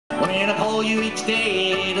When I call you each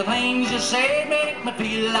day, the things you say make me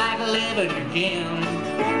feel like living again.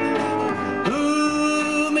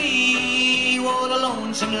 Ooh, me, what a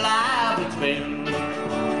lonesome life it's been.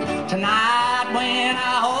 Tonight when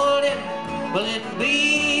I hold it, will it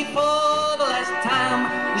be for the last time?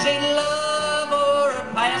 Is it love or a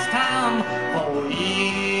pastime for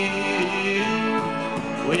you?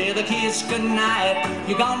 With a kiss goodnight,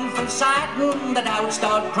 you're gone from sight and the doubts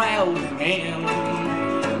start crowding in.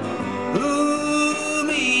 Ooh,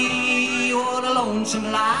 me, what a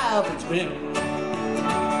lonesome life it's been.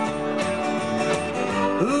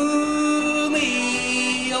 Ooh,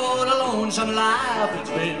 me, what a lonesome life it's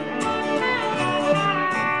been.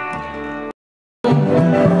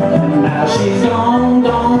 Now she's gone,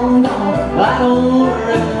 gone, gone, I don't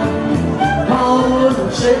worry, 'cause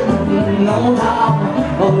I'm sitting on top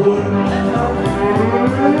of the world.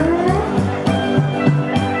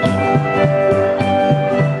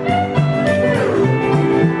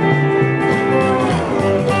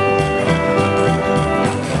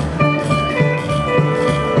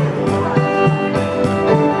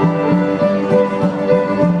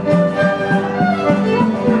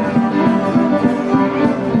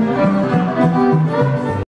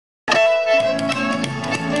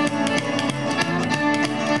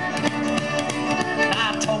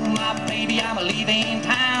 I'm leaving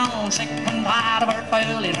town, sick and tired of her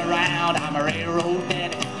fooling around. I'm a railroad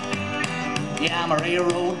daddy, yeah, I'm a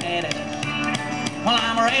railroad daddy. Well,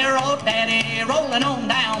 I'm a railroad daddy, rolling on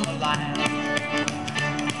down the line.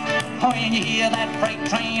 When you hear that freight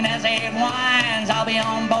train as it winds, I'll be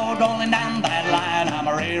on board rolling down that line. I'm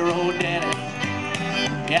a railroad daddy,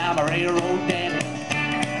 yeah, I'm a railroad daddy.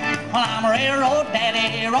 Well, I'm a railroad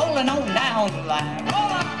daddy, rolling on down the line. Roll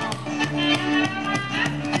on!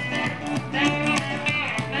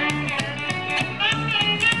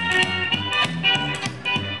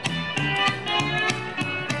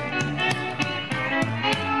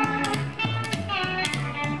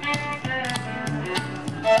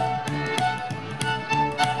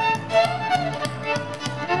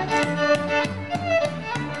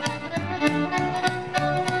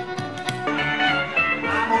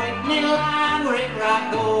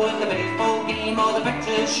 I go at the baseball game or the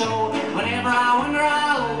picture show. Whenever I wonder,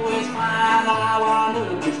 I'll always find that I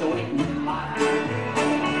wander just waiting in line.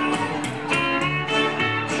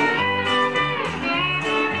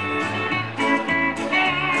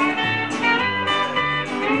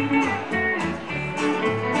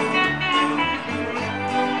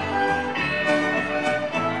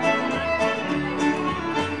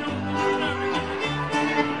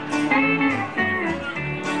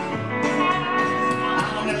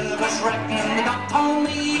 Reckon the doc told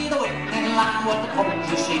me the waiting in line was the coach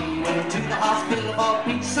you see. Went to the hospital for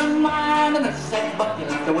peace of mind, and they said, but you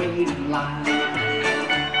left the waiting line.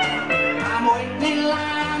 I'm waiting in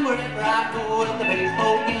line wherever I go, at the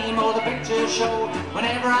baseball game or the picture show.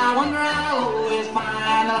 Whenever I wonder, I'll always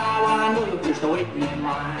find that I wind up just waiting in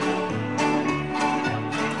line.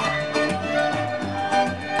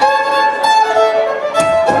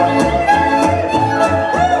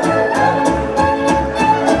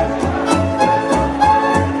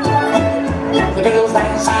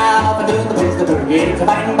 It's a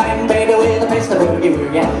bang bang baby with a pistol boogie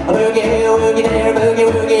woogie, a boogie woogie there, boogie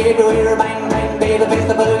woogie everywhere, bang bang baby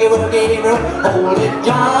pistol boogie woogie everywhere. Hold it,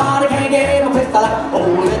 Johnny, can't get my pistol out.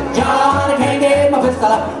 Hold it, Johnny, can't get my pistol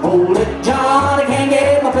out. Hold it, Johnny, can't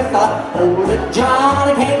get my pistol out. Hold it,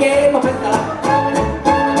 Johnny, can't get my pistol out.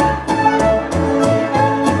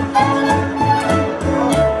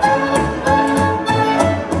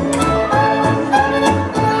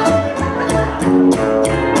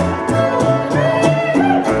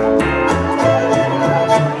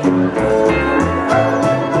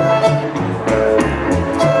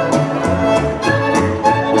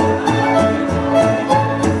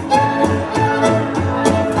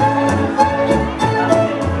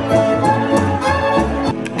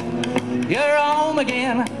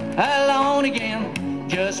 Again, alone again,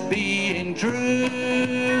 just being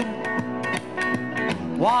true.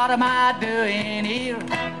 What am I doing here?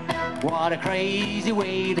 What a crazy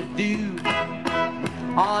way to do.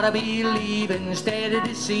 Ought to be leaving instead of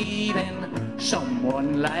deceiving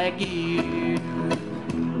someone like you.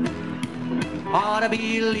 Ought to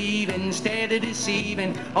be leaving instead of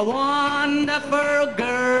deceiving a wonderful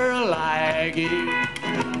girl like you.